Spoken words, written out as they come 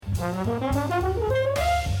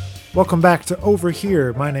Welcome back to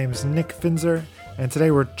overHERE. My name is Nick Finzer, and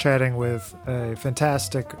today we're chatting with a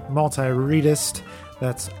fantastic multi-reedist.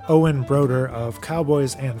 That's Owen Broder of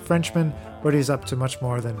Cowboys and Frenchmen, but he's up to much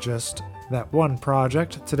more than just that one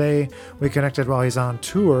project. Today we connected while he's on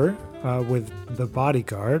tour with The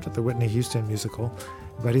Bodyguard, the Whitney Houston musical,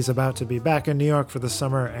 but he's about to be back in New York for the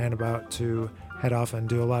summer and about to head off and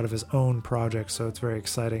do a lot of his own projects, so it's very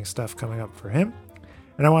exciting stuff coming up for him.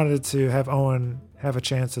 And I wanted to have Owen have a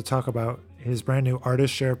chance to talk about his brand new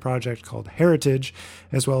artist share project called Heritage,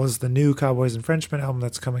 as well as the new Cowboys and Frenchmen album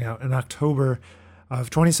that's coming out in October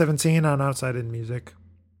of 2017 on Outside in Music,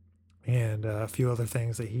 and a few other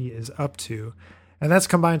things that he is up to. And that's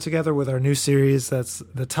combined together with our new series, that's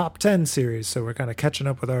the Top 10 series. So we're kind of catching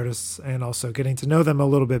up with artists and also getting to know them a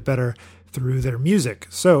little bit better through their music.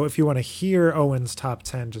 So if you want to hear Owen's Top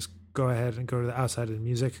 10, just go ahead and go to the Outside in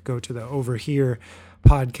Music, go to the overHERE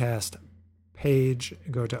podcast page,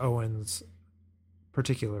 go to Owen's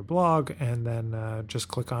particular blog, and then just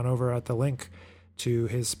click on over at the link to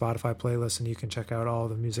his Spotify playlist, and you can check out all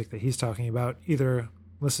the music that he's talking about, either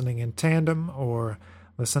listening in tandem or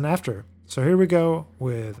listen after. So here we go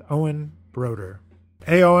with Owen Broder.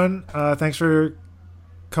 Hey Owen, thanks for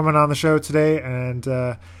coming on the show today, and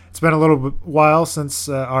it's been a little while since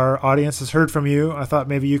our audience has heard from you. I thought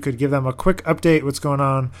maybe you could give them a quick update, what's going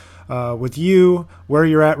on with you, where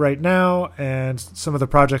you're at right now, and some of the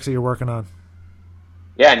projects that you're working on.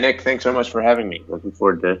 Yeah, Nick, thanks so much for having me. Looking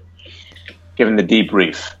forward to giving the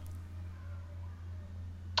debrief.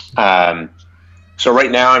 So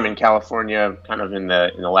right now I'm in California, kind of in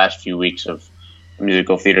the last few weeks of a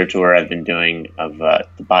musical theater tour I've been doing of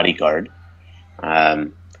The Bodyguard.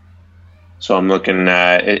 So I'm looking.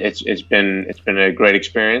 It's been a great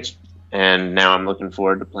experience, and now I'm looking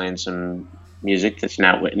forward to playing some music that's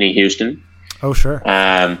not Whitney Houston. Oh, sure.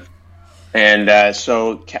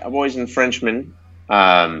 So Cowboys and Frenchmen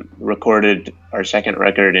recorded our second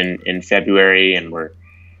record in February, and we're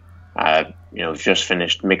just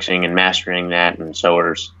finished mixing and mastering that, and so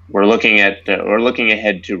we're looking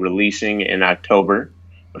ahead to releasing in October,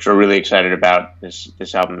 which we're really excited about.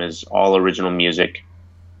 This album is all original music,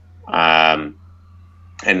 and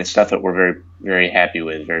it's stuff that we're very, very happy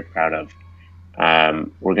with, very proud of.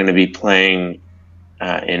 We're going to be playing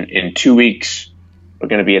in 2 weeks. We're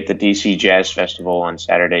going to be at the DC Jazz Festival on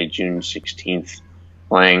Saturday, June 16th,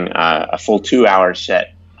 playing a full 2-hour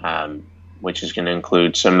set, which is going to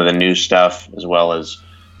include some of the new stuff as well as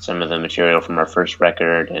some of the material from our first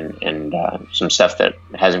record and some stuff that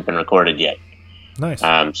hasn't been recorded yet. Nice.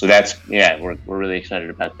 So that's, we're really excited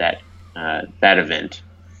about that event.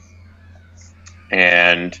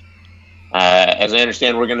 And as I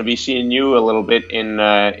understand, we're going to be seeing you a little bit in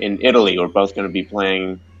Italy. We're both going to be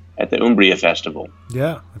playing at the Umbria Festival.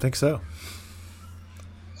 Yeah, I think so.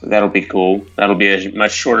 So that'll be cool. That'll be a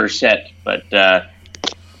much shorter set, but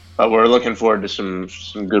we're looking forward to some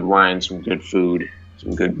good wine, some good food,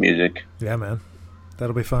 some good music. Yeah, man,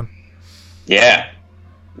 that'll be fun. Yeah.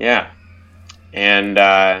 And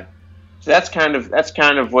so that's kind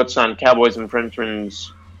of what's on Cowboys and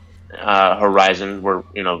Frenchmen's horizon. We're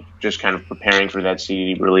just kind of preparing for that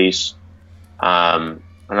CD release.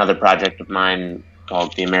 Another project of mine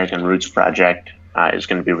called the American Roots Project is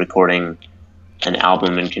going to be recording an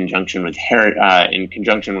album in conjunction with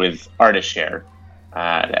artist share.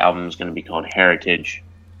 The album is going to be called Heritage.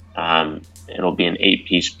 It'll be an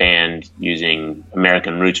 8-piece band using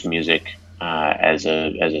American roots music as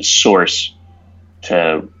a source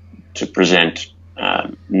to present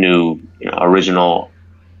new, original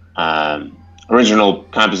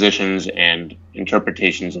compositions and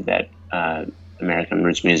interpretations of that American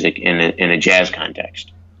roots music in a jazz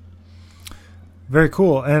context. Very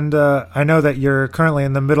cool. And I know that you're currently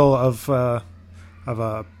in the middle of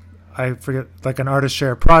I forget, like an artist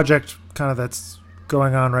share project kind of that's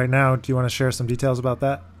going on right now. Do you want to share some details about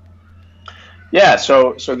that? Yeah.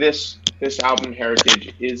 So this album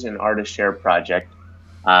Heritage is an artist share project.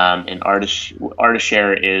 And artist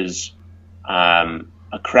share is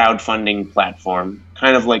a crowdfunding platform,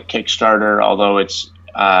 kind of like Kickstarter, although it's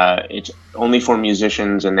only for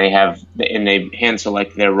musicians, and they hand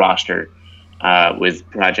select their roster with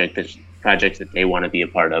projects that they want to be a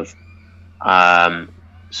part of.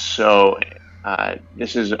 So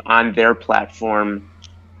this is on their platform,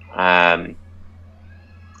 and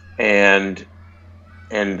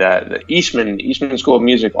the Eastman School of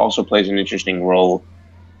Music also plays an interesting role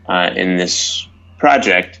in this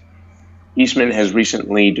project. Eastman has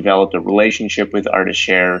recently developed a relationship with Artist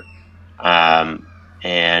Share,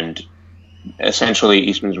 and essentially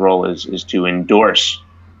Eastman's role is to endorse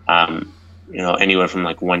anywhere from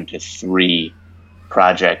like 1 to 3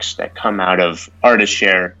 projects that come out of Artist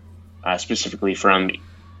Share, specifically from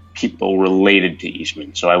people related to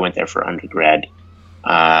Eastman. So I went there for undergrad,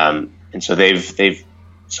 and so they've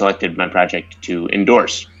selected my project to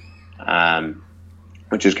endorse,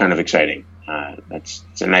 which is kind of exciting. It's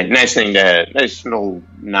a nice little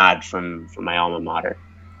nod from my alma mater.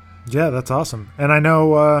 Yeah, that's awesome. And I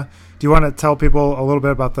know, do you want to tell people a little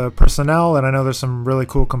bit about the personnel? And I know there's some really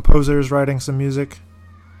cool composers writing some music.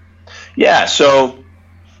 Yeah, so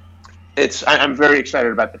I'm very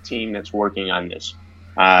excited about the team that's working on this.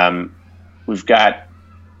 We've got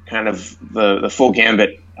kind of the full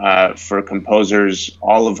gambit for composers,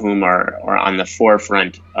 all of whom are on the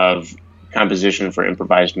forefront of composition for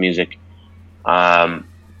improvised music.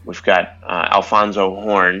 We've got Alfonso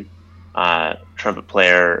Horn, trumpet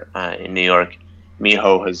player in New York,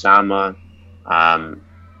 Miho Hazama,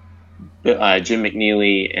 Jim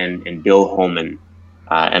McNeely, and Bill Holman.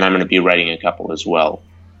 And I'm going to be writing a couple as well.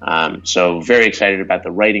 So very excited about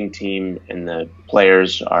the writing team, and the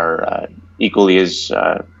players are equally as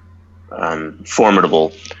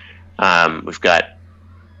formidable. We've got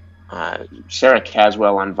Sarah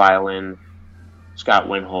Caswell on violin, Scott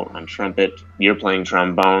Winholt on trumpet. You're playing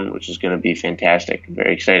trombone, which is going to be fantastic. I'm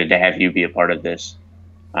very excited to have you be a part of this.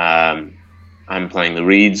 I'm playing the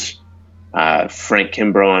reeds. Frank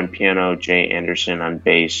Kimbrough on piano, Jay Anderson on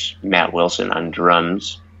bass, Matt Wilson on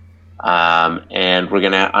drums. And we're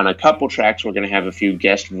going to, on a couple tracks, we're going to have a few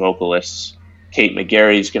guest vocalists. Kate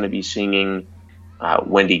McGarry's going to be singing,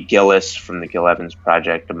 Wendy Gillis from the Gil Evans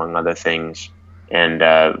Project, among other things, and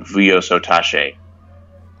Vuyoso Tashe.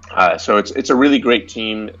 So it's a really great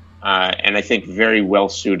team, and I think very well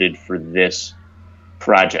suited for this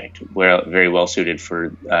project, very well suited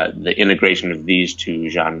for the integration of these two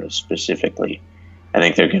genres specifically. I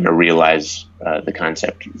think they're going to realize the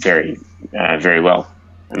concept very, very well.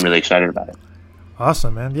 I'm really excited about it.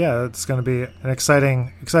 Awesome, man. Yeah, it's going to be an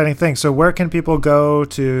exciting thing. So where can people go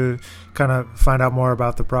to kind of find out more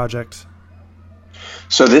about the project?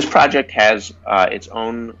 So this project has its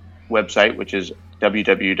own website, which is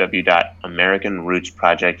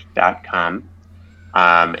www.americanrootsproject.com.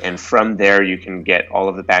 And from there, you can get all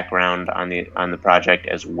of the background on the project,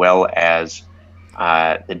 as well as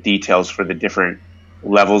the details for the different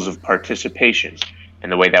levels of participation.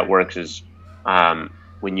 And the way that works is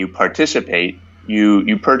when you participate,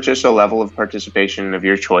 you purchase a level of participation of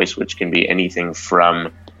your choice, which can be anything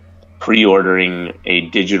from pre-ordering a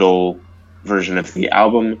digital version of the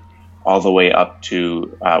album all the way up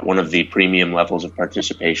to one of the premium levels of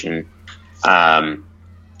participation. And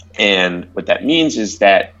what that means is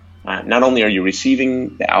that not only are you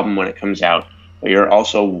receiving the album when it comes out, but you're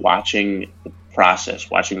also watching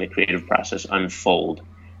the creative process unfold,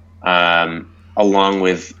 along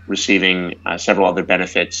with receiving several other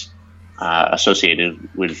benefits associated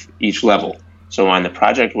with each level. So on the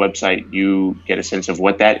project website, you get a sense of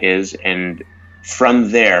what that is, and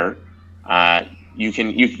from there, you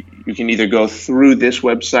can either go through this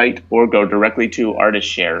website or go directly to Artist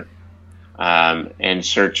Share and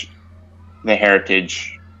search the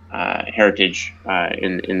heritage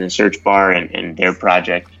in the search bar and their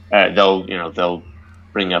project. They'll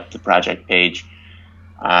bring up the project page.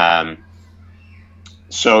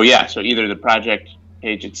 So either the project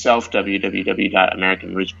page itself,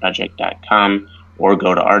 www.americanrootsproject.com, or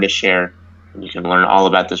go to Artist Share, and you can learn all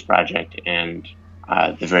about this project and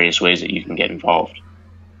the various ways that you can get involved.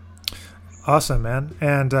 Awesome, man.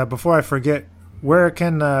 And before I forget, what's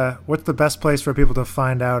the best place for people to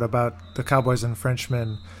find out about the Cowboys and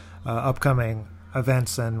Frenchmen upcoming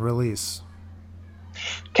events and release?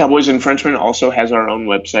 Cowboys and Frenchmen also has our own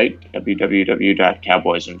website,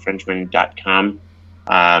 www.cowboysandfrenchmen.com.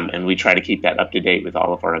 And we try to keep that up to date with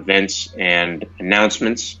all of our events and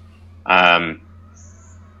announcements.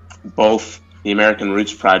 Both the American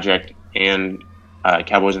Roots Project and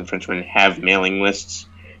Cowboys and Frenchmen have mailing lists.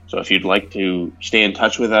 So if you'd like to stay in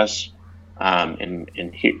touch with us and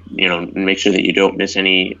make sure that you don't miss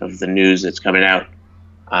any of the news that's coming out,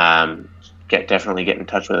 definitely get in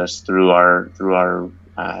touch with us through our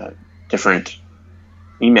different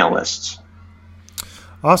email lists.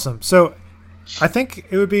 Awesome. So I think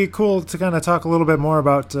it would be cool to kind of talk a little bit more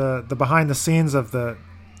about the behind the scenes of the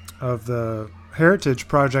Heritage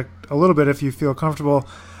Project a little bit, if you feel comfortable.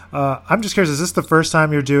 I'm just curious, is this the first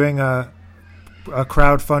time you're doing a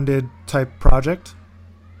crowd-funded type project?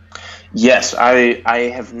 Yes,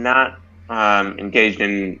 I have not engaged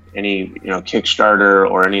in any Kickstarter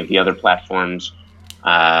or any of the other platforms.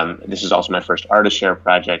 This is also my first Artist Share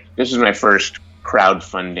project. This is my first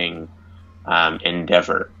crowdfunding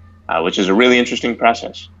endeavor, which is a really interesting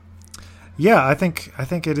process. Yeah, I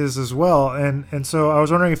think it is as well. And so I was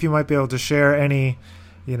wondering if you might be able to share any,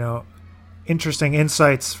 interesting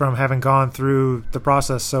insights from having gone through the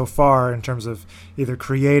process so far in terms of either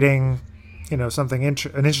creating, something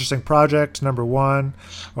an interesting project, number one,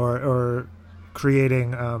 or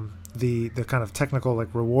creating the kind of technical like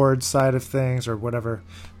reward side of things or whatever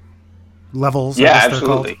levels. Yeah, I guess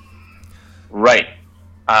absolutely. they're called. Right.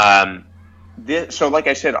 So, like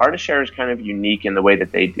I said, ArtistShare is kind of unique in the way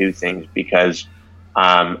that they do things because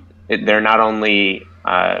they're not only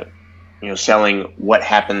selling what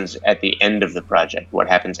happens at the end of the project, what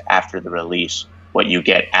happens after the release, what you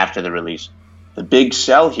get after the release. The big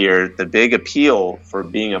sell here, the big appeal for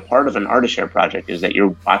being a part of an ArtistShare project is that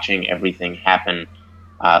you're watching everything happen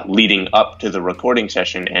leading up to the recording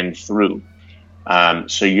session and through.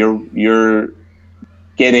 So you're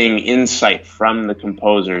getting insight from the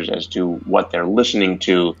composers as to what they're listening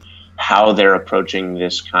to, how they're approaching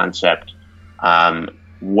this concept,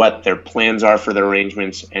 what their plans are for the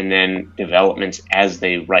arrangements, and then developments as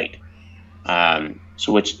they write.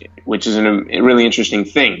 So which is a really interesting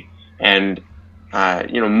thing. And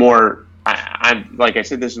more. I'm like I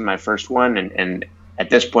said, this is my first one, and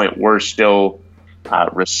at this point we're still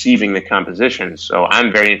receiving the composition. So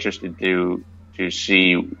I'm very interested to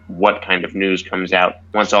see what kind of news comes out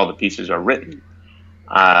once all the pieces are written.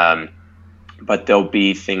 But there'll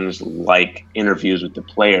be things like interviews with the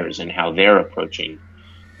players and how they're approaching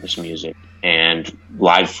this music, and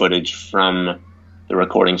live footage from the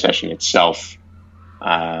recording session itself.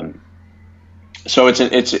 So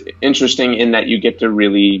it's interesting in that you get to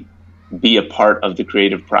really be a part of the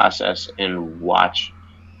creative process and watch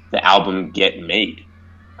the album get made,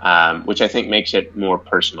 which I think makes it more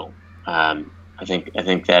personal. I think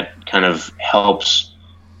that kind of helps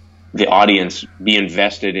the audience be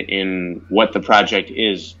invested in what the project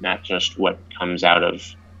is, not just what comes out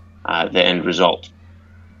of the end result.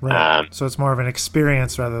 Right. So it's more of an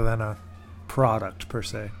experience rather than a product per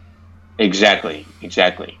se. Exactly.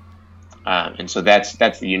 And so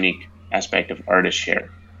that's the unique aspect of ArtistShare.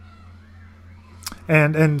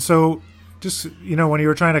 And so just when you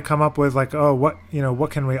were trying to come up with like, what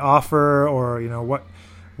can we offer, or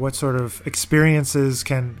what sort of experiences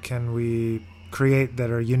can we create that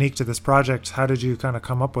are unique to this project, how did you kind of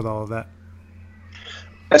come up with all of that?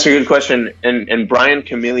 That's a good question. And Brian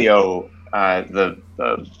Camilio, the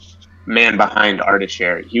man behind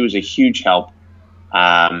ArtistShare, he was a huge help.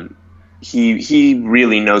 He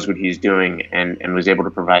really knows what he's doing and was able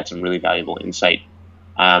to provide some really valuable insight.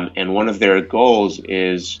 And one of their goals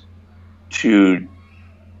is to,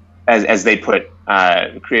 as they put,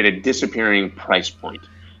 create a disappearing price point.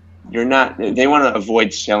 They want to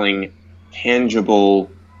avoid selling tangible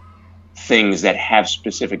things that have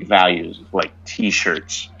specific values, like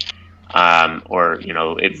T-shirts, or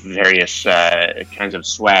various kinds of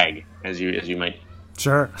swag, as you might.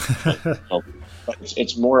 Sure. But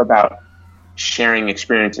it's more about sharing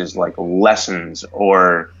experiences like lessons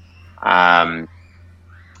or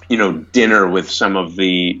dinner with some of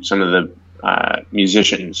the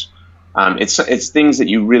musicians. It's things that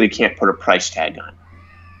you really can't put a price tag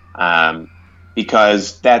on,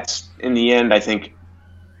 because that's in the end I think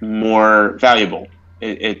more valuable.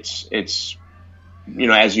 It's as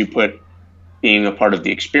you put, being a part of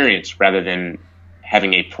the experience rather than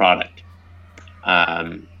having a product.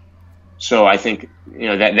 So I think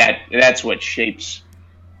that's what shapes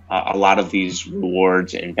a lot of these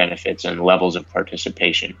rewards and benefits and levels of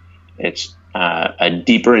participation. It's a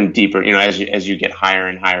deeper and deeper, as you get higher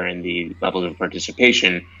and higher in the levels of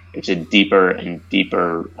participation, it's a deeper and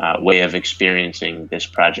deeper way of experiencing this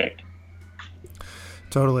project.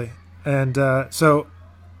 Totally. And so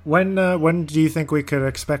when do you think we could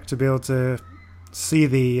expect to be able to see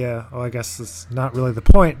the, I guess it's not really the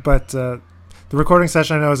point, but the recording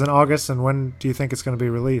session I know is in August, and when do you think it's going to be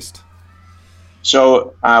released?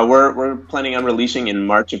 So we're planning on releasing in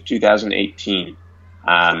March of 2018.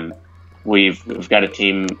 We've got a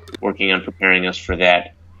team working on preparing us for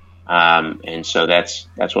that, and so that's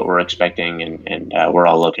what we're expecting, and we're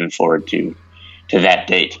all looking forward to that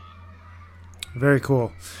date. Very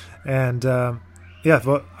cool, and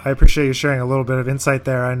well, I appreciate you sharing a little bit of insight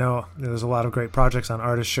there. I know there's a lot of great projects on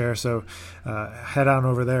ArtistShare, so head on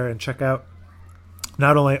over there and check out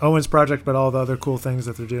not only Owen's project but all the other cool things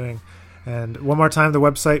that they're doing. And one more time, the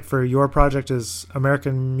website for your project is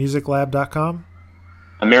AmericanMusicLab.com?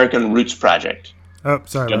 American Roots Project. Oh,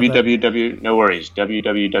 sorry. No worries.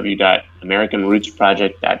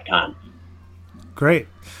 www.AmericanRootsProject.com. Great.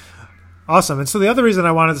 Awesome. And so the other reason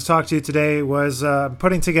I wanted to talk to you today was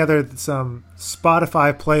putting together some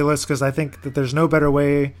Spotify playlists, because I think that there's no better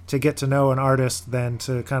way to get to know an artist than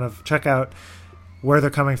to kind of check out where they're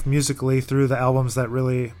coming from musically through the albums that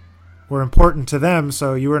really were important to them.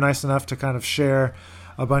 So you were nice enough to kind of share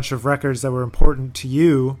a bunch of records that were important to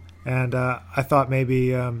you. And I thought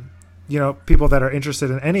maybe people that are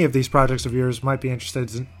interested in any of these projects of yours might be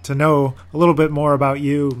interested to know a little bit more about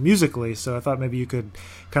you musically. So I thought maybe you could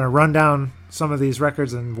kind of run down some of these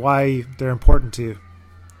records and why they're important to you.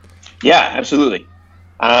 Yeah, absolutely.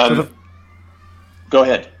 Go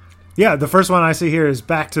ahead. Yeah, the first one I see here is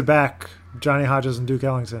Back to Back, Johnny Hodges and Duke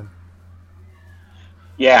Ellington.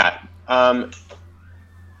 Yeah.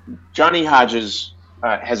 Johnny Hodges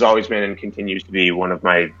has always been and continues to be one of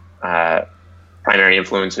my primary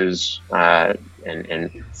influences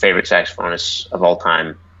and favorite saxophonists of all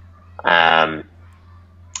time.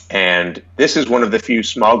 And this is one of the few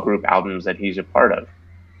small group albums that he's a part of.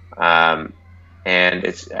 And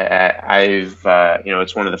it's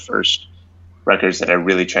one of the first records that I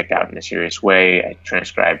really checked out in a serious way. I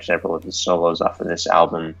transcribed several of his solos off of this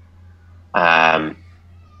album. And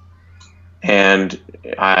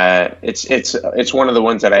it's one of the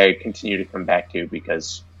ones that I continue to come back to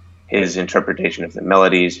because his interpretation of the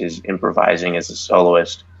melodies, his improvising as a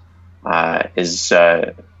soloist, is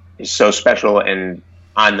so special and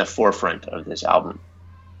on the forefront of this album.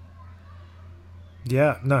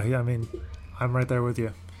 Yeah, no, I mean, I'm right there with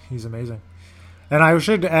you. He's amazing. And I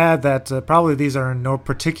should add that probably these are in no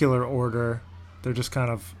particular order. They're just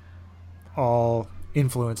kind of all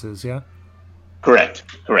influences, yeah? Correct.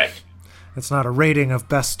 It's not a rating of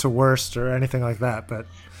best to worst or anything like that, but...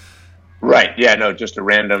 Right, yeah, no, just a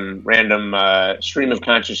random stream of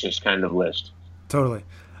consciousness kind of list. Totally.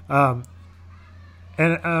 So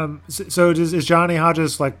is Johnny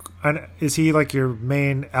Hodges is he like your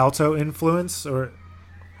main alto influence, or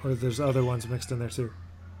there's other ones mixed in there too?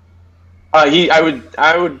 I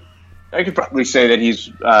could probably say that he's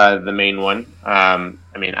the main one. I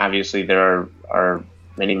mean, obviously there are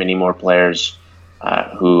many more players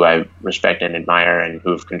who I respect and admire and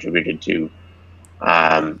who have contributed to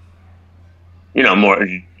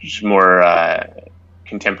more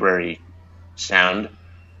contemporary sound.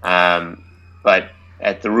 But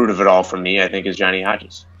at the root of it all for me, I think, is Johnny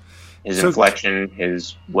Hodges. His inflection,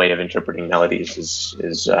 his way of interpreting melodies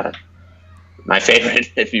is my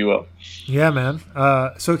favorite, if you will. Yeah, man.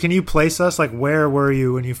 So can you place us? Like, where were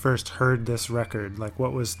you when you first heard this record? Like,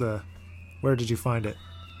 where did you find it?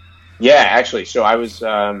 Yeah, actually. So I was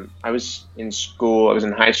in school. I was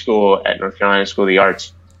in high school at North Carolina School of the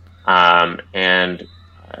Arts. And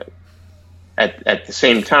at the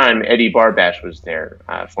same time, Eddie Barbash was there,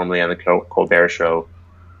 formerly on the Colbert Show.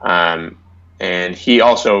 And he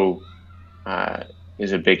also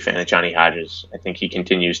is a big fan of Johnny Hodges. I think he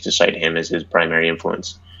continues to cite him as his primary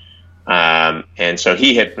influence. And so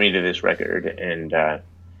he hit me to this record. And I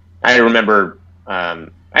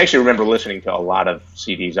actually remember listening to a lot of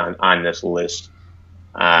CDs on this list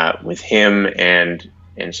with him and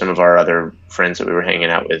some of our other friends that we were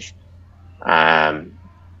hanging out with.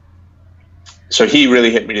 So he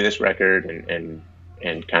really hit me to this record and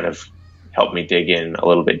kind of helped me dig in a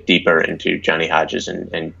little bit deeper into Johnny Hodges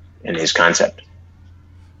and his concept.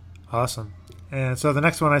 Awesome. And so the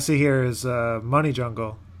next one I see here is Money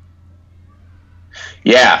Jungle.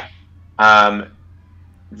 Yeah.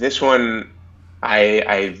 This one,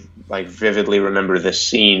 I like vividly remember the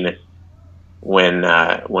scene when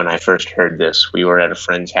I first heard this. We were at a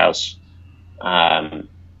friend's house, and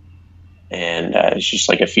it's just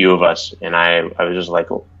like a few of us, and I was just like,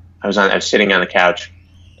 I was sitting on the couch,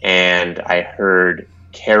 and I heard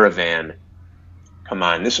Caravan come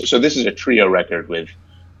on. This is a trio record with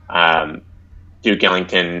Duke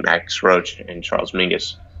Ellington, Max Roach, and Charles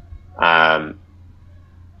Mingus.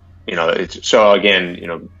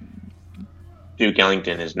 Duke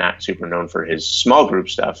Ellington is not super known for his small group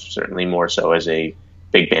stuff, certainly more so as a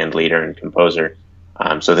big band leader and composer.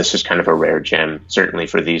 So this is kind of a rare gem, certainly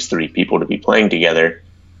for these three people to be playing together.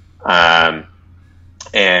 And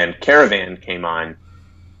Caravan came on,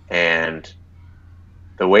 and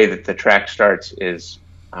the way that the track starts is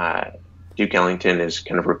Duke Ellington is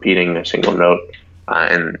kind of repeating a single note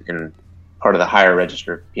in part of the higher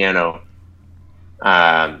register piano.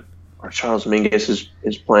 Or Charles Mingus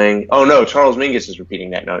is playing. Oh no, Charles Mingus is repeating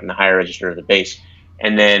that note in the higher register of the bass,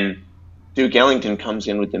 and then Duke Ellington comes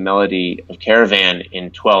in with the melody of Caravan in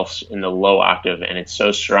 12ths in the low octave, and it's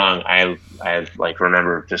so strong. I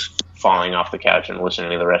remember just falling off the couch and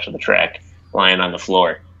listening to the rest of the track, lying on the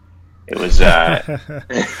floor. It was. I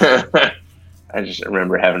just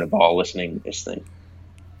remember having a ball listening to this thing.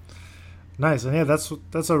 Nice. And yeah, that's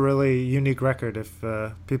a really unique record. If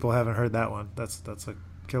people haven't heard that one, that's a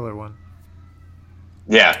killer one.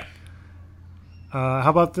 Yeah. How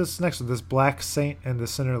about this next one? This Black Saint and the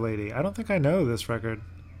Sinner Lady. I don't think I know this record.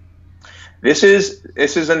 This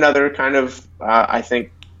is another kind of I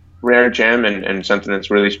think rare gem and something that's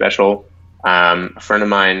really special. A friend of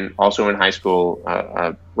mine, also in high school,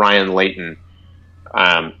 Ryan Layton,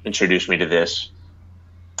 introduced me to this.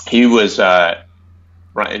 He was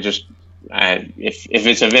just if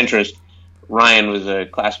it's of interest, Ryan was a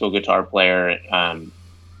classical guitar player,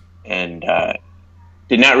 and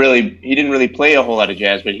he didn't really play a whole lot of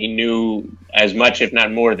jazz, but he knew as much, if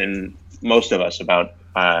not more, than most of us about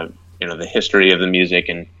the history of the music,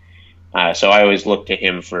 and so I always looked to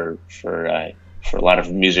him for a lot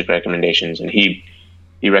of music recommendations, and he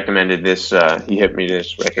recommended this. He hit me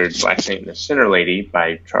this record, Black Saint and the Sinner Lady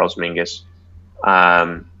by Charles Mingus.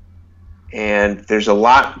 And there's a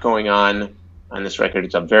lot going on this record.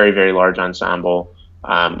 It's a very, very large ensemble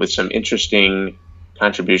with some interesting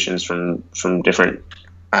contributions from different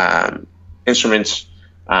instruments.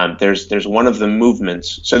 There's one of the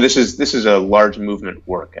movements. So this is a large movement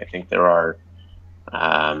work. I think there are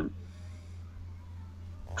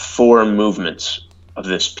 4 movements of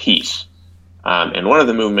this piece, and one of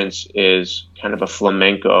the movements is kind of a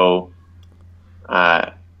flamenco.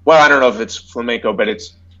 Well, I don't know if it's flamenco, but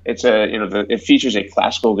it features a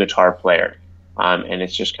classical guitar player, and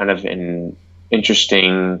it's just kind of an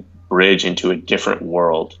interesting bridge into a different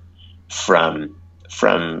world from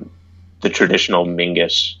the traditional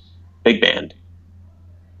Mingus big band,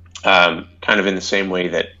 kind of in the same way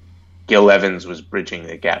that Gil Evans was bridging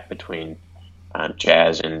the gap between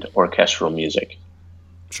jazz and orchestral music.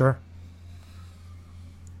 Sure.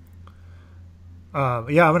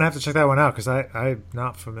 Yeah, I'm gonna have to check that one out because I'm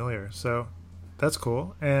not familiar. So that's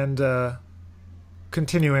cool. And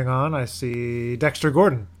continuing on, I see Dexter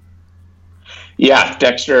Gordon. Yeah,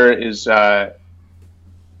 Dexter is one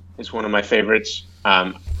of my favorites.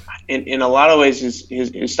 In a lot of ways,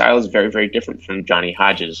 his style is very, very different from Johnny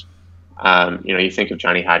Hodges. You think of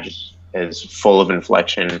Johnny Hodges as full of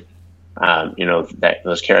inflection, that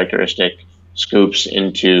those characteristic scoops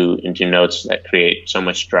into notes that create so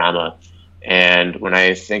much drama. And when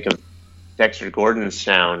I think of Dexter Gordon's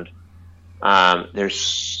sound,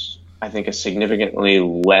 there's, I think, a significantly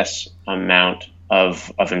less amount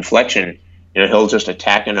of inflection. He'll just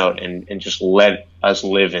attack a note and just let us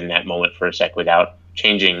live in that moment for a sec without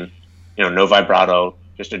changing, no vibrato,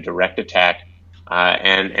 just a direct attack,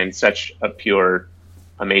 and such a pure,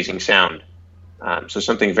 amazing sound. So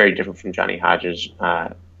something very different from Johnny Hodges,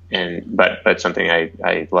 but something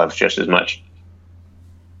I love just as much.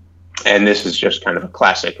 And this is just kind of a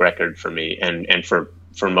classic record for me and for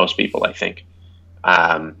most people, I think.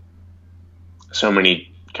 So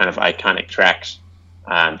many kind of iconic tracks.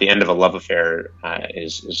 The End of a Love Affair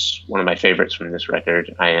is one of my favorites from this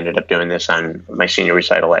record. I ended up doing this on my senior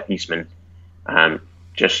recital at Eastman.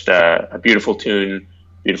 Just a beautiful tune,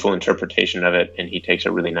 beautiful interpretation of it, and he takes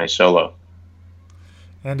a really nice solo.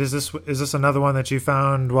 And is this another one that you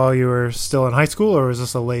found while you were still in high school, or is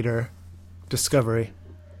this a later discovery?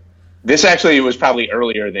 This actually was probably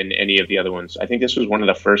earlier than any of the other ones. I think this was one of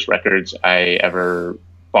the first records I ever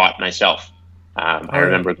bought myself. I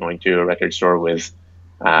remember going to a record store with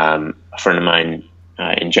a friend of mine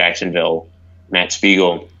in Jacksonville, Matt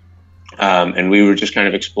Spiegel, and we were just kind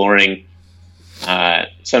of exploring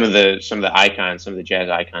some of the icons, some of the jazz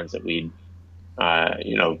icons that we'd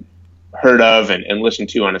heard of and listened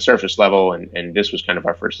to on a surface level, and this was kind of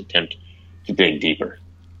our first attempt to dig deeper.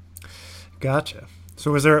 Gotcha. So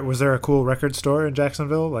was there a cool record store in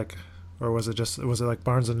Jacksonville, or was it like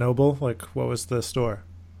Barnes and Noble? Like, what was the store?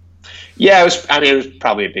 Yeah, it was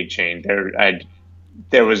probably a big chain.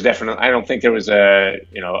 There was definitely, I don't think there was a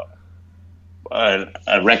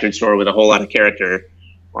record store with a whole lot of character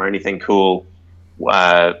or anything cool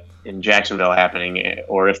in Jacksonville happening,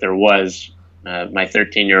 or if there was, my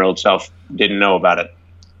 13-year-old self didn't know about it.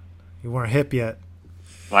 You weren't hip yet.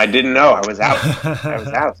 Well, I didn't know. I was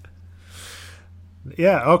out.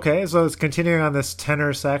 Yeah, okay. So it's continuing on this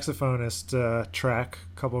tenor saxophonist track,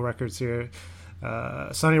 a couple records here.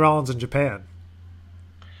 Sonny Rollins in Japan.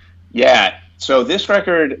 Yeah, so this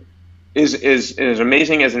record is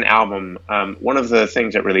amazing as an album. One of the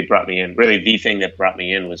things that really brought me in, really the thing that brought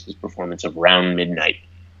me in, was his performance of Round Midnight.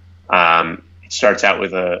 It starts out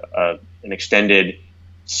with an extended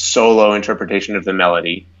solo interpretation of the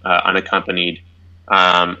melody, unaccompanied,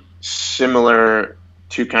 similar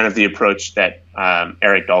to kind of the approach that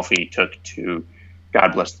Eric Dolphy took to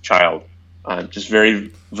God Bless the Child. Just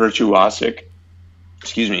very virtuosic,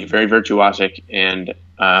 and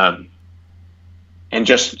and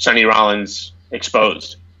just Sonny Rollins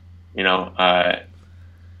exposed,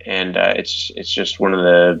 it's just one of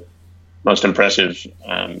the most impressive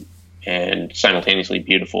and simultaneously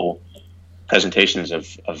beautiful presentations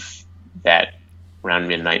of that Round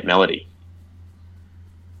Midnight melody.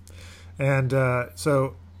 And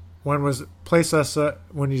so when was place us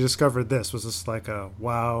when you discovered this? Was this like a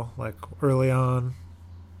wow, like early on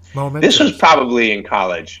moment? This was probably in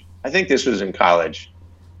college. I think this was in college.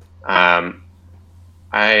 I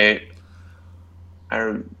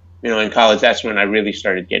in college, that's when I really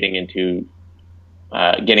started getting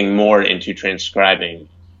more into transcribing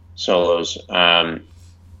solos on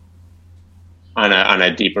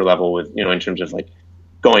a deeper level, with in terms of like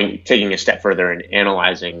taking a step further and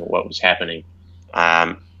analyzing what was happening.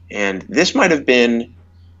 And this might have been,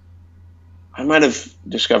 I might have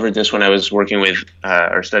discovered this when I was working with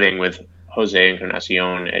or studying with Jose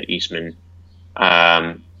Encarnacion at Eastman.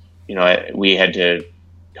 We had to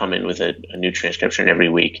come in with a new transcription every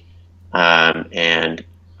week. And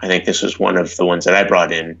I think this was one of the ones that I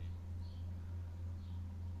brought in.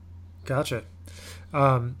 Gotcha.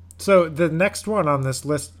 So the next one on this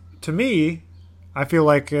list, to me, I feel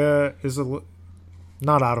like is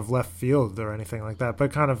not out of left field or anything like that,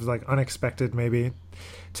 but kind of like unexpected maybe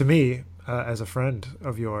to me as a friend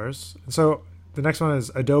of yours. And so the next one is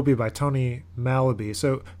Adobe by Tony Malaby.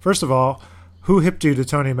 So first of all, who hipped you to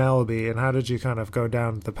Tony Malaby, and how did you kind of go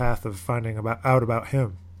down the path of finding out about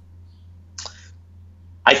him?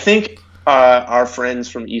 I think our friends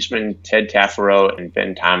from Eastman, Ted Taffaro and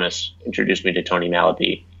Ben Thomas, introduced me to Tony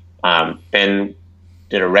Malaby. Ben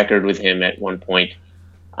did a record with him at one point.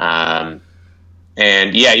 And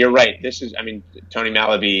yeah, you're right. Tony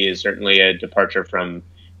Malaby is certainly a departure from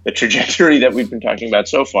the trajectory that we've been talking about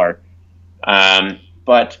so far.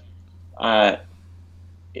 But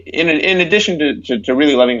in addition to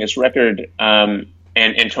really loving this record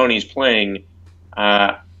and Tony's playing,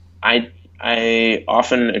 I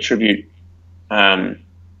often attribute kind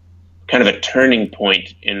of a turning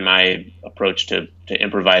point in my approach to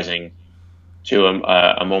improvising to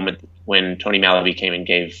a moment when Tony Malaby came and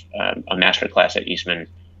gave a master class at Eastman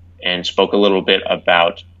and spoke a little bit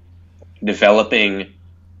about developing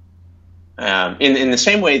in the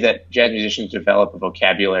same way that jazz musicians develop a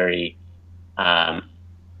vocabulary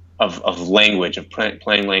of language, of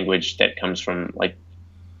playing language that comes from like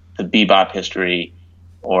the bebop history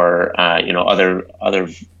or other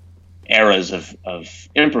eras of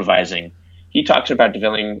improvising. He talks about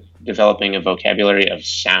developing a vocabulary of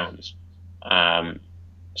sounds.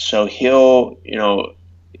 So he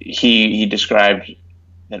described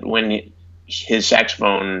that when his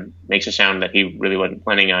saxophone makes a sound that he really wasn't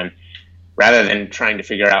planning on, rather than trying to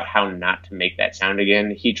figure out how not to make that sound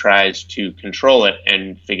again, he tries to control it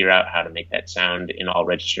and figure out how to make that sound in all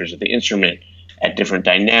registers of the instrument at different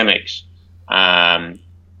dynamics. And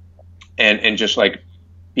just like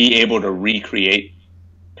be able to recreate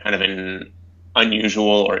kind of an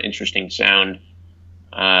unusual or interesting sound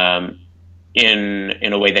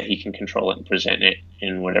in a way that he can control it and present it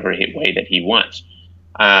in whatever way that he wants.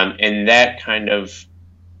 And that kind of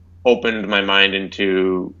opened my mind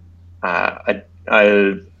into a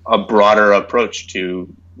broader approach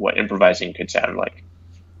to what improvising could sound like.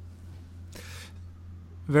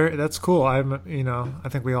 That's cool. I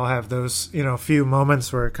think we all have those, few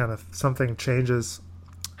moments where kind of something changes,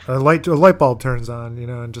 a light bulb turns on,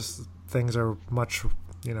 and just things are much,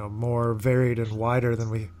 more varied and wider than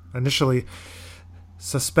we initially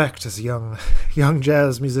suspect as young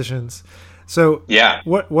jazz musicians. So yeah,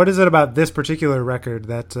 what is it about this particular record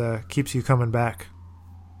that keeps you coming back?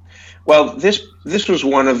 Well, this was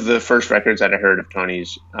one of the first records that I heard of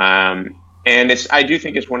Tony's. And I do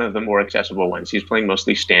think it's one of the more accessible ones. He's playing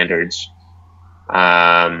mostly standards,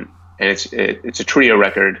 and it's a trio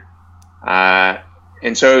record,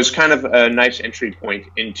 and so it was kind of a nice entry point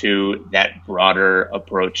into that broader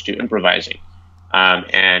approach to improvising.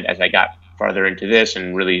 And as I got farther into this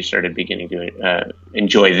and really started beginning to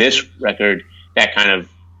enjoy this record, that kind of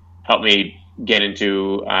helped me get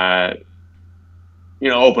into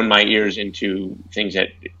open my ears into things that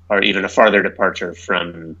are even a farther departure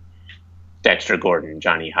from Dexter Gordon,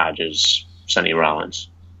 Johnny Hodges, Sonny Rollins.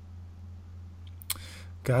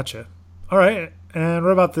 Gotcha. All right. And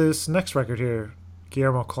what about this next record here,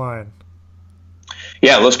 Guillermo Klein?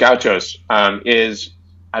 Yeah, Los Gauchos is,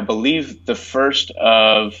 I believe, the first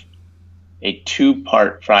of a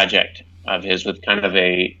two-part project of his with kind of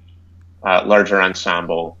a larger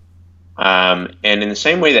ensemble. And in the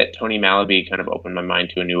same way that Tony Malaby kind of opened my mind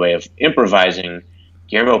to a new way of improvising,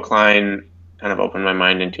 Guillermo Klein kind of opened my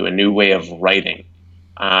mind into a new way of writing.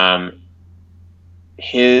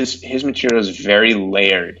 his material is very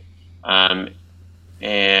layered, and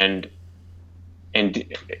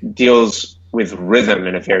deals with rhythm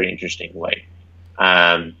in a very interesting way,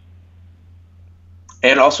 and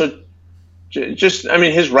also just, I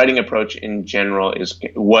mean, his writing approach in general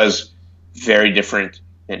was very different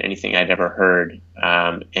than anything I'd ever heard,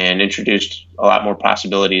 and introduced a lot more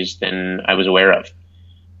possibilities than I was aware of.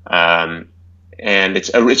 And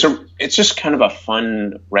it's just kind of a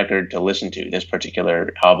fun record to listen to, this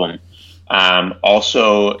particular album.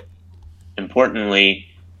 Also, importantly,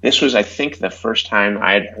 this was, I think, the first time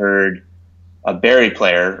I'd heard a Barry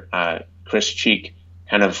player, Chris Cheek,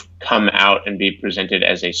 kind of come out and be presented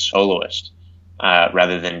as a soloist,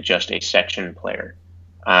 rather than just a section player.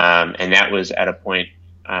 And that was at a point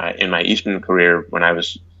in my Eastman career when I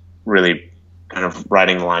was really kind of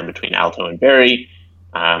riding the line between alto and Barry.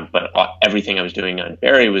 But everything I was doing on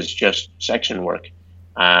Barry was just section work.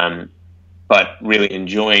 But really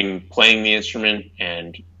enjoying playing the instrument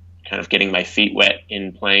and kind of getting my feet wet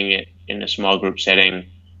in playing it in a small group setting.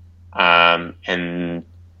 And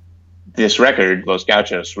this record, Los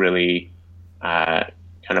Gauchos, really kind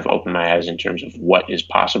of opened my eyes in terms of what is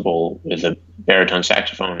possible with a baritone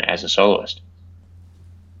saxophone as a soloist.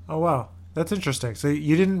 Oh, wow. That's interesting. So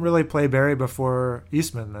you didn't really play Barry before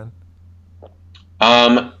Eastman then?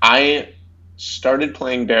 I started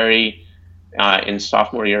playing Barry in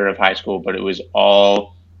sophomore year of high school, but it was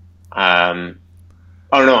all,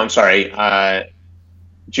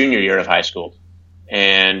 junior year of high school.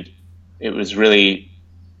 And it was really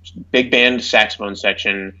big band saxophone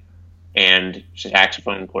section and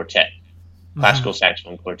saxophone quartet, classical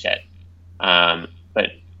saxophone quartet.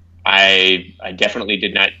 But I definitely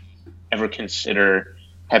did not ever consider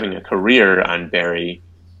having a career on Barry,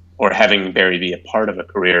 or having Barry be a part of a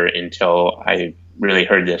career, until I really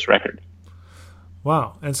heard this record.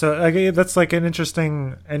 Wow. And so that's like an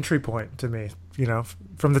interesting entry point to me,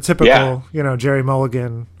 from the typical, Jerry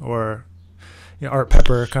Mulligan or Art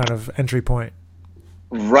Pepper kind of entry point.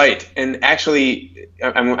 Right. And actually,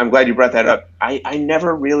 I'm glad you brought that up. I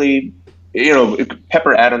never really,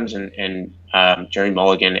 Pepper Adams and Jerry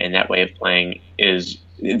Mulligan and that way of playing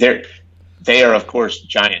they are, of course,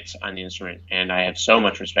 giants on the instrument, and I have so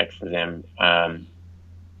much respect for them.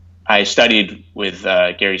 I studied with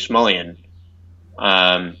Gary Smullian,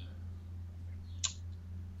 and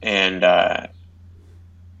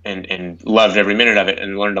loved every minute of it,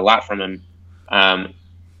 and learned a lot from him.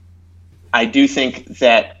 I do think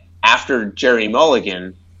that after Jerry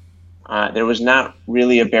Mulligan, there was not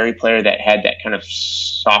really a Barry player that had that kind of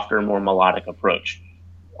softer, more melodic approach.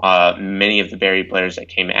 Many of the Barry players that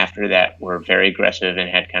came after that were very aggressive and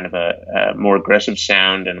had kind of a more aggressive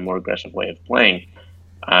sound and a more aggressive way of playing,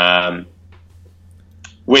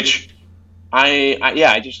 which I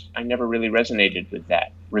never really resonated with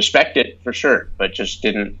that. Respect it for sure, but just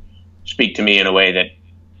didn't speak to me in a way that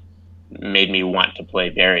made me want to play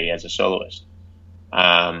Barry as a soloist.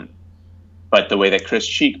 But the way that Chris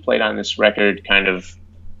Cheek played on this record kind of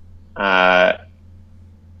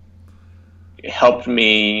helped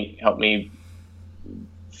me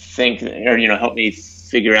think, or help me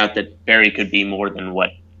figure out that Barry could be more than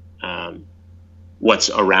what's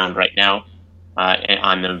around right now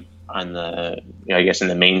on the I guess in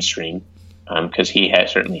the mainstream, because he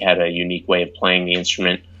certainly had a unique way of playing the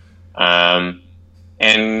instrument,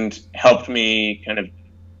 and helped me kind of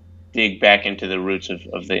dig back into the roots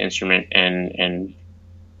of the instrument and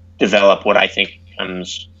develop what I think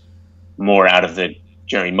comes more out of the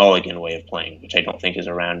Jerry Mulligan way of playing, which I don't think is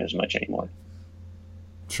around as much anymore.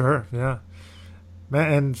 Sure, yeah.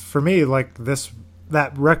 And for me, like this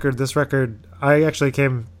record, I actually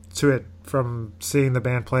came to it from seeing the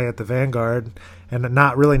band play at the Vanguard and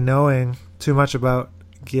not really knowing too much about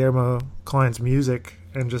Guillermo Klein's music,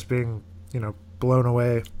 and just being, blown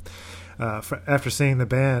away after seeing the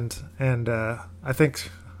band. And I think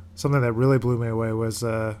something that really blew me away was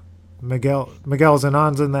Miguel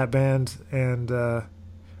Zenon's in that band, and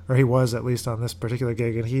or he was, at least on this particular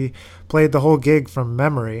gig, and he played the whole gig from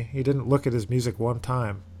memory. He didn't look at his music one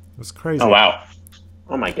time. It was crazy. Oh, wow.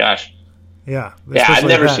 Oh, my gosh. Yeah. Yeah, I've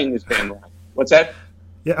never seen this band live. What's that?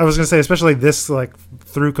 Yeah, I was going to say, especially this, like,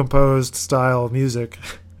 through composed style of music.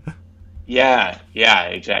 Yeah,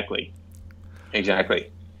 exactly.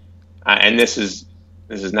 And this is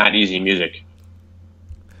not easy music.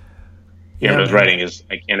 Guillermo's writing is,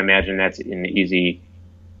 I can't imagine that's an easy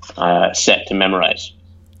set to memorize.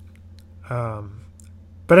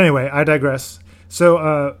 But anyway, I digress.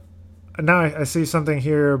 So now I see something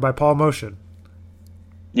here by Paul Motion.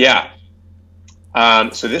 Yeah.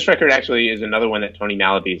 So this record actually is another one that Tony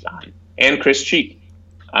Malaby's on, and Chris Cheek.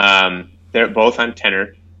 They're both on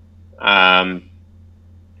tenor. And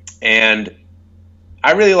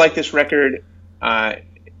I really like this record. Part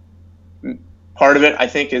of it, I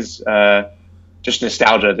think, is just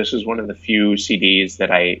nostalgia. This is one of the few CDs that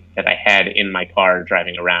I had in my car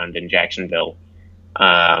driving around in Jacksonville,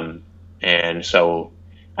 and so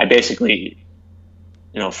I basically,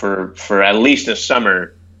 for at least a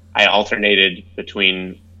summer, I alternated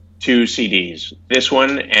between two CDs. This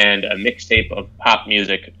one and a mixtape of pop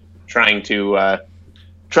music, trying to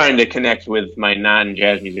connect with my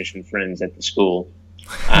non-jazz musician friends at the school.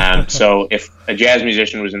 So if a jazz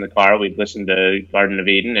musician was in the car, we'd listen to Garden of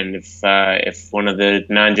Eden, and if one of the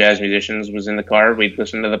non-jazz musicians was in the car, we'd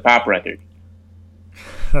listen to the pop record.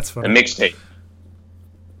 That's funny. The mixtape.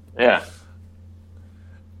 Yeah.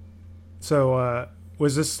 So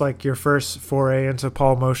was this like your first foray into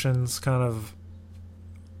Paul Motion's kind of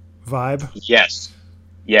vibe? Yes.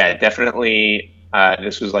 Yeah, definitely.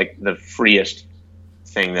 This was like the freest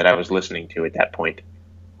thing that I was listening to at that point.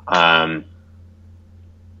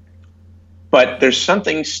 But there's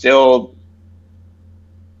something still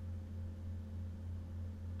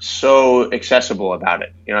so accessible about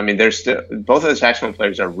it. There's still, both of the saxophone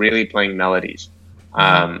players are really playing melodies.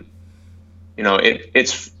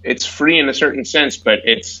 It's free in a certain sense, but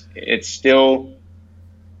it's still,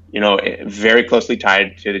 very closely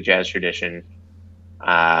tied to the jazz tradition,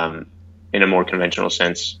 in a more conventional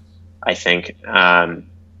sense, I think. And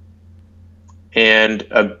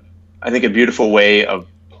I think a beautiful way of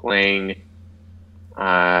playing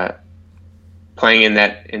in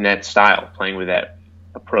that style, playing with that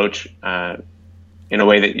approach, in a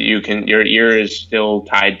way that your ear is still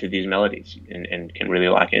tied to these melodies and can really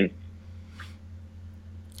lock in.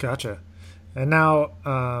 Gotcha. And now,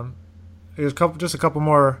 there's a couple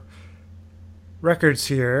more records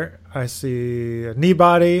here. I see Knee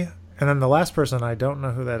Body, and then the last person, I don't know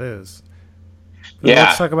who that is. Yeah.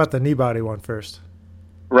 Let's talk about the Knee Body one first.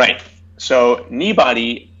 Right. So Knee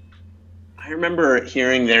Body, I remember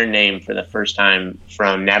hearing their name for the first time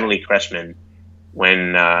from Natalie Cressman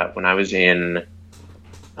when I was in,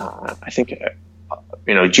 I think,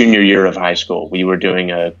 junior year of high school. We were doing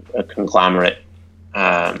a conglomerate,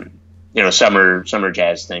 summer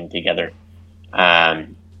jazz thing together.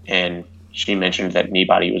 And she mentioned that Knee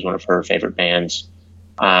Body was one of her favorite bands.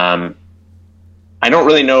 I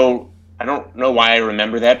don't know why I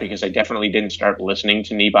remember that, because I definitely didn't start listening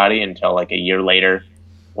to Knee Body until like a year later,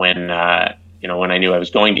 when I knew I was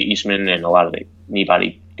going to Eastman, and a lot of the Knee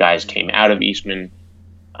Body guys came out of Eastman.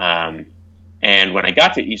 And when I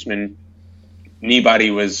got to Eastman, Knee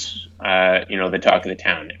Body was, the talk of the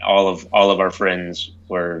town. All of our friends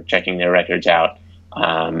were checking their records out.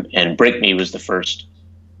 And Break Me was the first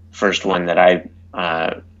one that I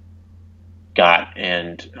got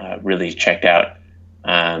and really checked out.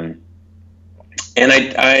 And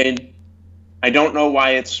I don't know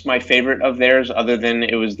why it's my favorite of theirs, other than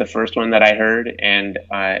it was the first one that I heard, and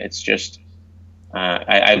it's just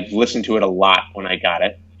I've listened to it a lot when I got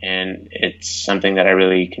it, and it's something that I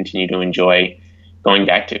really continue to enjoy going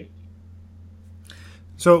back to.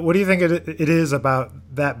 So what do you think it is about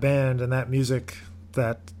that band and that music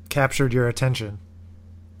that captured your attention?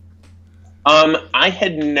 I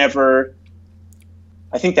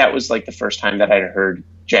think that was like the first time that I'd heard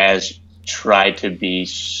jazz try to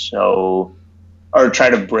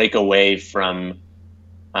break away from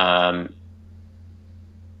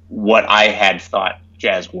what I had thought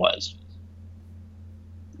jazz was.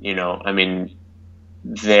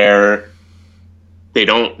 They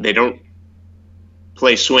don't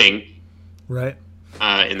play swing, right?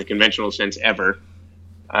 In the conventional sense ever.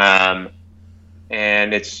 And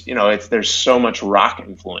there's so much rock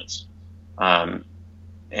influence, and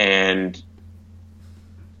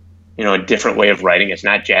a different way of writing. It's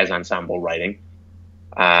not jazz ensemble writing.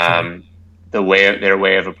 Their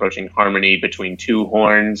way of approaching harmony between two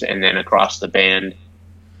horns and then across the band,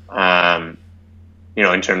 in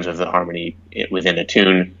terms of the harmony within a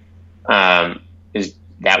tune,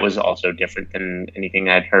 was also different than anything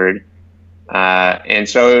I'd heard. And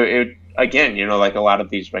so it, again, like a lot of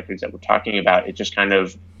these records that we're talking about, it just kind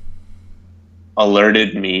of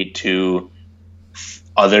alerted me to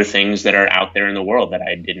other things that are out there in the world that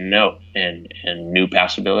I didn't know, and new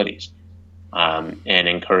possibilities, and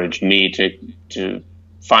encouraged me to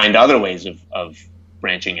find other ways of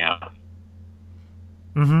branching out.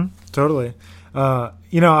 Mm-hmm. Totally.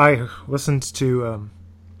 I listened to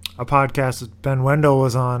a podcast that Ben Wendell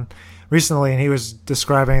was on recently, and he was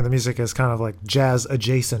describing the music as kind of like jazz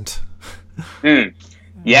adjacent.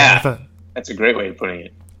 Yeah, that's a great way of putting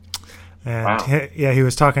it. And wow. he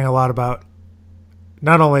was talking a lot about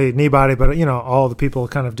not only Kneebody, but all the people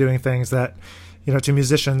kind of doing things that to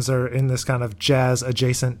musicians are in this kind of jazz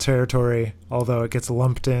adjacent territory, although it gets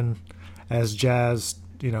lumped in as jazz,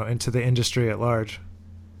 into the industry at large.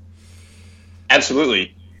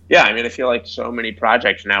 Absolutely. Yeah. I mean, I feel like so many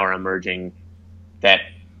projects now are emerging that,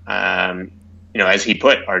 as he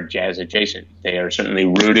put, are jazz adjacent. They are certainly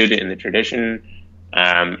rooted in the tradition,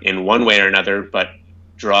 in one way or another, but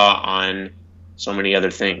draw on so many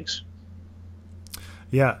other things.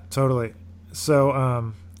 Yeah, totally.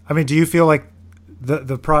 So, do you feel like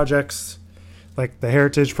the projects, like the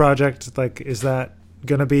Heritage Project, like, is that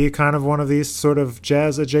going to be kind of one of these sort of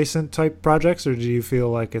jazz adjacent type projects, or do you feel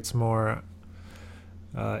like it's more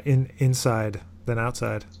inside than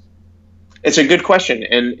outside? It's a good question,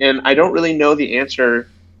 and I don't really know the answer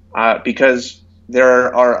because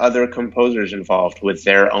there are other composers involved with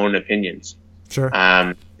their own opinions, sure,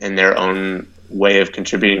 and their own way of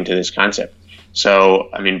contributing to this concept. So,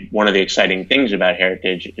 I mean, one of the exciting things about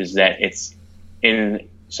Heritage is that it's in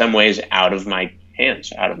some ways out of my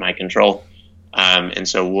hands, out of my control, and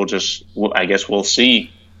so I guess we'll see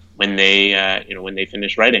when they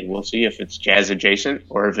finish writing. We'll see if it's jazz adjacent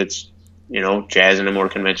or if it's jazz in a more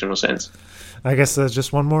conventional sense. I guess there's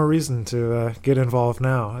just one more reason to get involved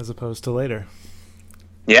now as opposed to later.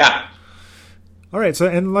 Yeah. All right. So,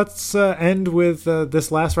 and let's end with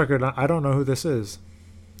this last record. I don't know who this is.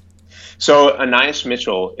 So Anais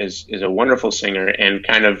Mitchell is a wonderful singer, and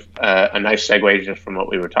kind of a nice segue just from what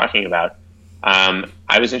we were talking about.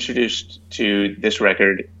 I was introduced to this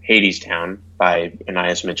record, Hadestown, by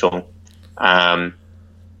Anais Mitchell, a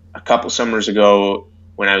couple summers ago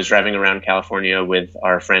when I was driving around California with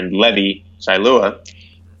our friend Levi Sailua.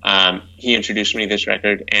 He introduced me to this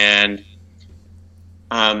record, and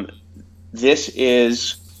this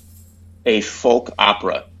is a folk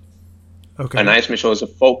opera. Okay. Anais Mitchell is a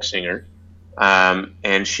folk singer,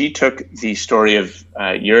 and she took the story of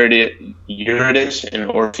Eurydice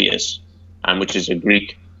and Orpheus, which is a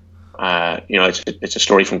Greek, it's a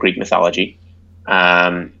story from Greek mythology,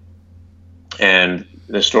 and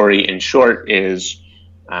the story in short is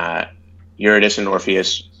Eurydice and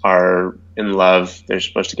Orpheus are in love. They're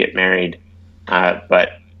supposed to get married,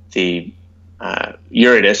 but the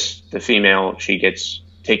Eurydice, the female, she gets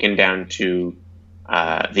taken down to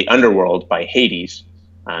the underworld by Hades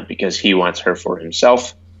because he wants her for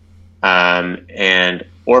himself, and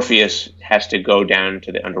Orpheus has to go down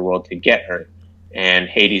to the underworld to get her, and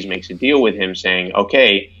Hades makes a deal with him saying,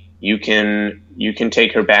 okay, you can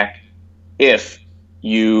take her back if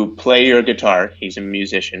you play your guitar. He's a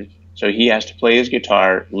musician, so he has to play his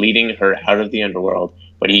guitar leading her out of the underworld,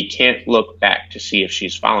 but he can't look back to see if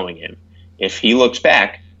she's following him. If he looks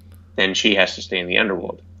back, then she has to stay in the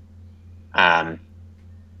underworld. And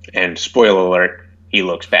spoiler alert, he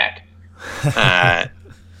looks back.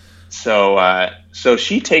 So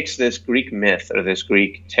she takes this Greek myth or this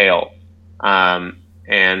Greek tale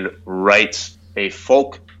and writes a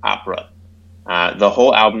folk opera. The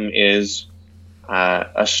whole album is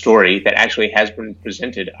a story that actually has been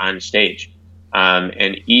presented on stage.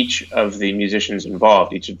 And each of the musicians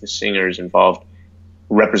involved, each of the singers involved,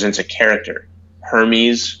 represents a character.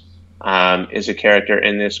 Hermes is a character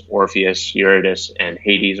in this. Orpheus, Eurydice, and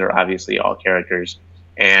Hades are obviously all characters.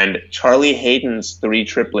 And Charlie Haydn's three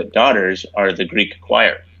triplet daughters are the Greek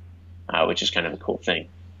choir, which is kind of a cool thing.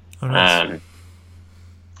 Oh, nice.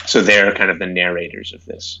 So they're kind of the narrators of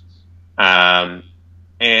this. And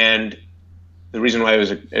the reason why it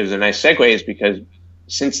was a nice segue is because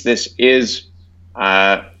since this is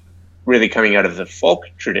really coming out of the folk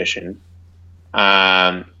tradition,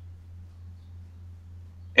 and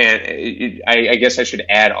I guess I should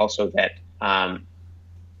add also that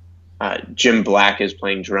Jim Black is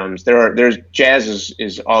playing drums. There's jazz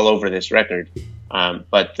is all over this record,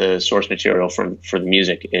 but the source material for the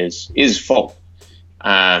music is folk,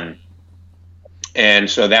 and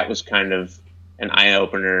so that was kind of an eye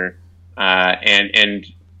opener, and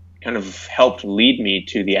kind of helped lead me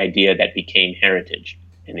to the idea that became Heritage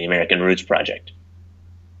in the American Roots Project.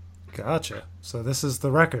 Gotcha. So this is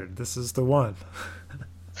the record. This is the one.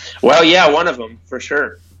 Well, yeah, one of them for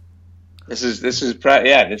sure. This is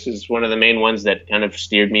one of the main ones that kind of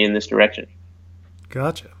steered me in this direction.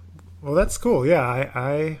 Gotcha. Well, that's cool. Yeah,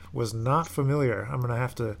 I was not familiar. I'm gonna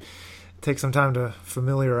have to take some time to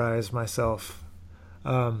familiarize myself.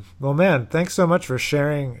 Well, man, thanks so much for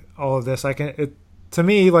sharing all of this. To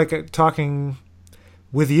me, like talking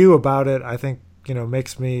with you about it, I think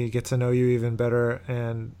makes me get to know you even better,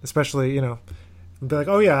 and especially be like,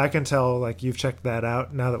 oh yeah, I can tell like you've checked that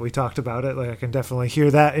out now that we talked about it. Like I can definitely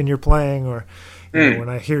hear that in your playing, or when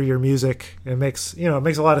I hear your music, it makes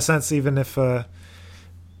a lot of sense, even if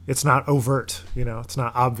it's not overt, it's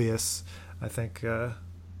not obvious. I think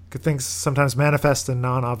good things sometimes manifest in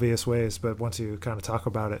non-obvious ways, but once you kind of talk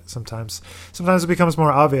about it, sometimes it becomes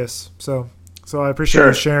more obvious. So I appreciate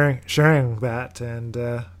you sharing that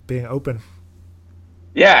and being open.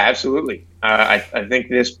 Yeah, absolutely. I think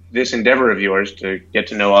this endeavor of yours to get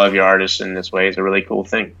to know all of your artists in this way is a really cool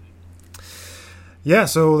thing. Yeah,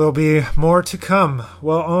 so there'll be more to come.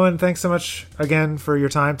 Well, Owen, thanks so much again for your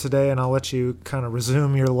time today, and I'll let you kind of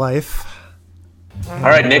resume your life. All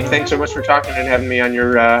right, Nick, thanks so much for talking and having me on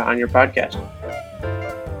your podcast.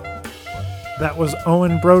 That was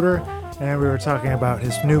Owen Broder, and we were talking about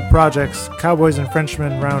his new projects, Cowboys and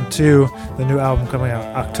Frenchmen Round 2, the new album coming out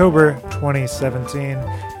October 2017.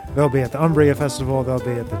 They'll be at the Umbria Festival. They'll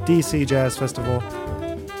be at the DC Jazz Festival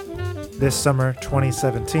this summer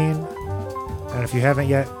 2017. And if you haven't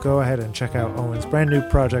yet, go ahead and check out Owen's brand new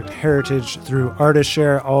project, Heritage, through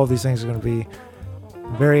overHERE. All of these things are going to be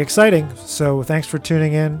very exciting. So thanks for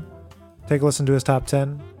tuning in. Take a listen to his top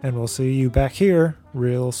 10, and we'll see you back here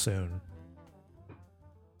real soon.